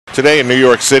Today in New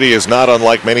York City is not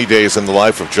unlike many days in the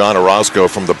life of John Orozco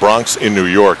from the Bronx in New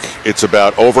York. It's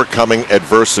about overcoming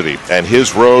adversity, and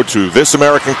his road to this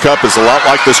American Cup is a lot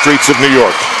like the streets of New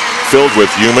York, filled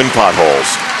with human potholes.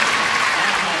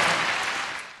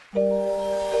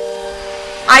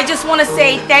 I just want to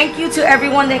say thank you to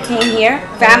everyone that came here.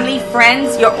 Family,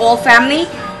 friends, you're all family.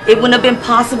 It wouldn't have been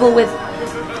possible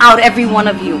without every one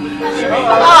of you. Oh,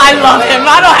 I love him.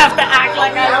 I don't have to act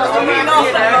like I love him. He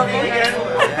knows I love him.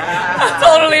 I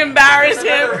totally embarrassed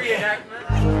him.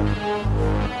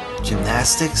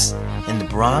 Gymnastics in the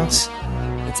Bronx?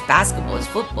 It's basketball, it's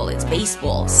football, it's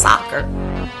baseball, soccer.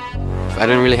 I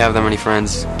didn't really have that many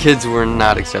friends. Kids were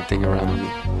not accepting around me.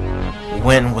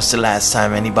 When was the last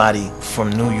time anybody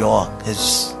from New York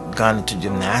has gone into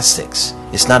gymnastics?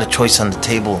 It's not a choice on the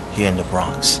table here in the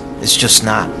Bronx. It's just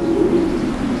not.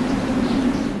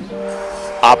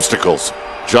 Obstacles.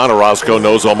 John Orozco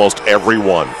knows almost every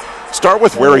one. Start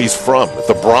with where he's from.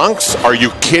 The Bronx? Are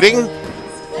you kidding?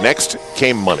 Next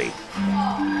came money.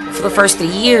 For the first 3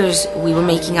 years, we were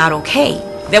making out okay.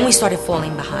 Then we started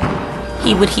falling behind.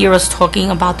 He would hear us talking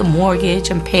about the mortgage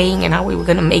and paying and how we were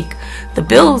going to make the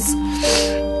bills.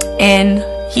 And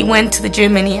he went to the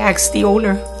gym and he asked the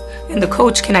owner and the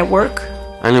coach, "Can I work?"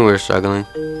 I knew we were struggling.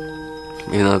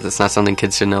 You know, that's not something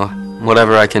kids should know.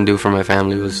 Whatever I can do for my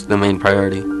family was the main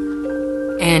priority.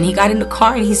 And he got in the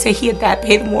car and he said he had that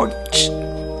pay the mortgage.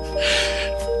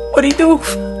 What'd he do?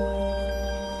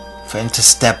 For him to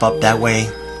step up that way,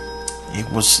 it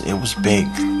was big.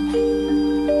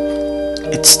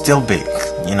 It's still big,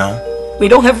 you know? We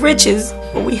don't have riches,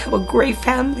 but we have a great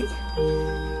family.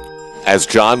 As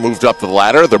John moved up the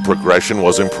ladder, the progression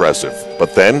was impressive.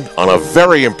 But then, on a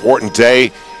very important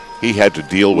day, he had to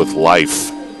deal with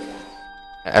life.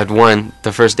 I'd won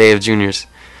the first day of juniors,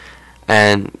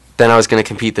 and then I was going to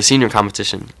compete the senior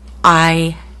competition.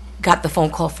 I got the phone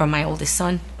call from my oldest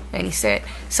son, and he said,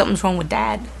 "Something's wrong with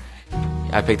Dad."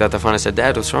 I picked up the phone and said,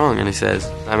 "Dad, what's wrong?" And he says,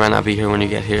 "I might not be here when you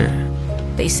get here."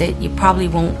 They said, "You probably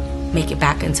won't make it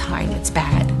back in time. It's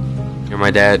bad."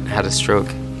 My dad had a stroke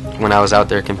when I was out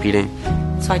there competing.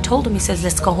 So I told him, he says,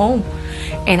 "Let's go home."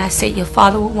 And I said, "Your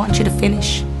father would want you to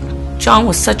finish." John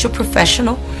was such a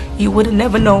professional, you would have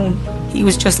never known. He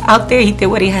was just out there, he did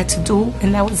what he had to do,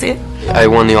 and that was it. I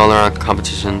won the all-around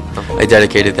competition. I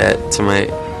dedicated that to my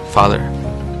father.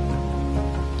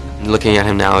 Looking at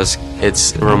him now,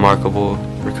 it's a remarkable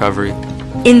recovery.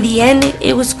 In the end,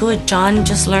 it was good. John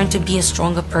just learned to be a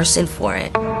stronger person for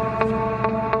it.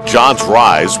 John's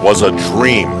rise was a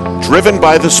dream, driven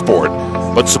by the sport,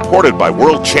 but supported by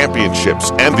world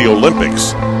championships and the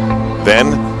Olympics.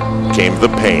 Then came the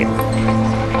pain.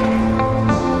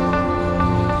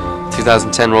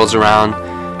 2010 rolls around,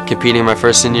 competing in my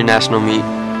first senior national meet.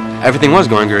 Everything was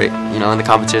going great, you know, in the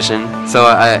competition. So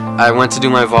I went to do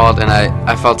my vault, and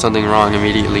I felt something wrong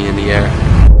immediately in the air.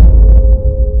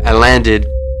 I landed,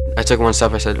 I took one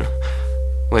step, I said,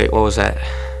 "Wait, what was that?"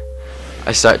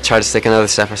 I tried to take another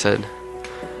step, I said,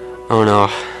 "Oh no,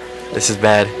 this is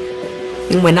bad."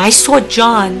 And when I saw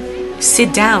John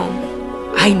sit down,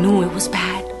 I knew it was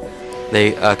bad.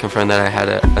 They confirmed that I had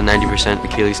a 90%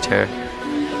 Achilles tear.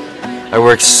 I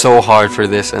worked so hard for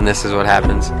this, and this is what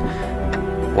happens.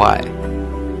 Why?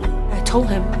 I told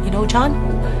him, "You know, John,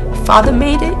 Father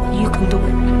made it, you can do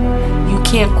it. You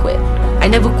can't quit. I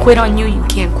never quit on you, you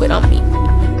can't quit on me."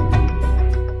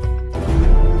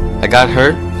 I got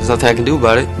hurt, there's nothing I can do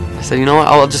about it. I said, you know what,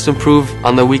 I'll just improve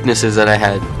on the weaknesses that I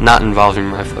had, not involving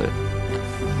my foot.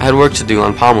 I had work to do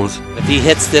on pommels. If he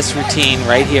hits this routine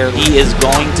right here, he is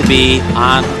going to be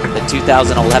on the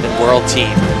 2011 World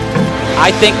Team. I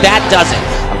think that does it.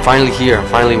 I'm finally here, I'm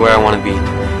finally where I want to be.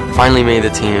 Finally made the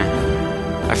team.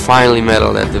 I finally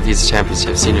medaled at the Visa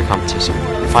Championship senior competition.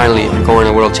 Finally, I'm going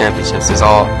to World Championships. It's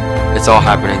all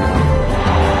happening now.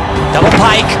 Double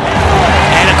pike,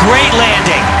 and a great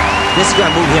landing. This is going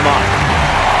to move him up.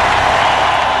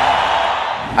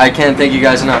 I can't thank you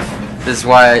guys enough. This is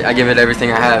why I give it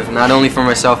everything I have, not only for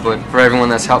myself, but for everyone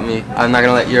that's helped me. I'm not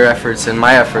going to let your efforts and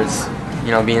my efforts,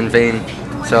 you know, be in vain.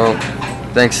 So,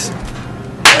 thanks.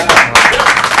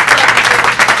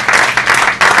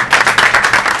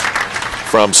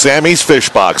 From Sammy's Fish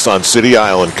Box on City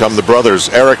Island come the brothers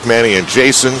Eric, Manny, and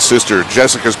Jason. Sister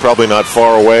Jessica's probably not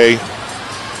far away.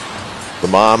 The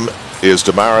mom is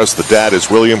Damaris. The dad is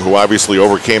William, who obviously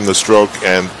overcame the stroke,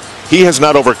 and he has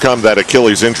not overcome that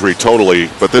Achilles injury totally,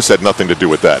 but this had nothing to do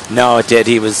with that. No, it did.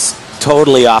 He was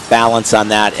totally off balance on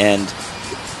that, and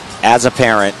as a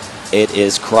parent, it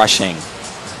is crushing.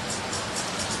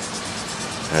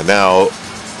 And now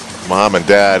mom and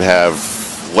dad have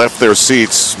left their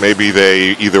seats. Maybe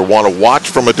they either want to watch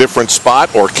from a different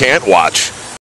spot or can't watch.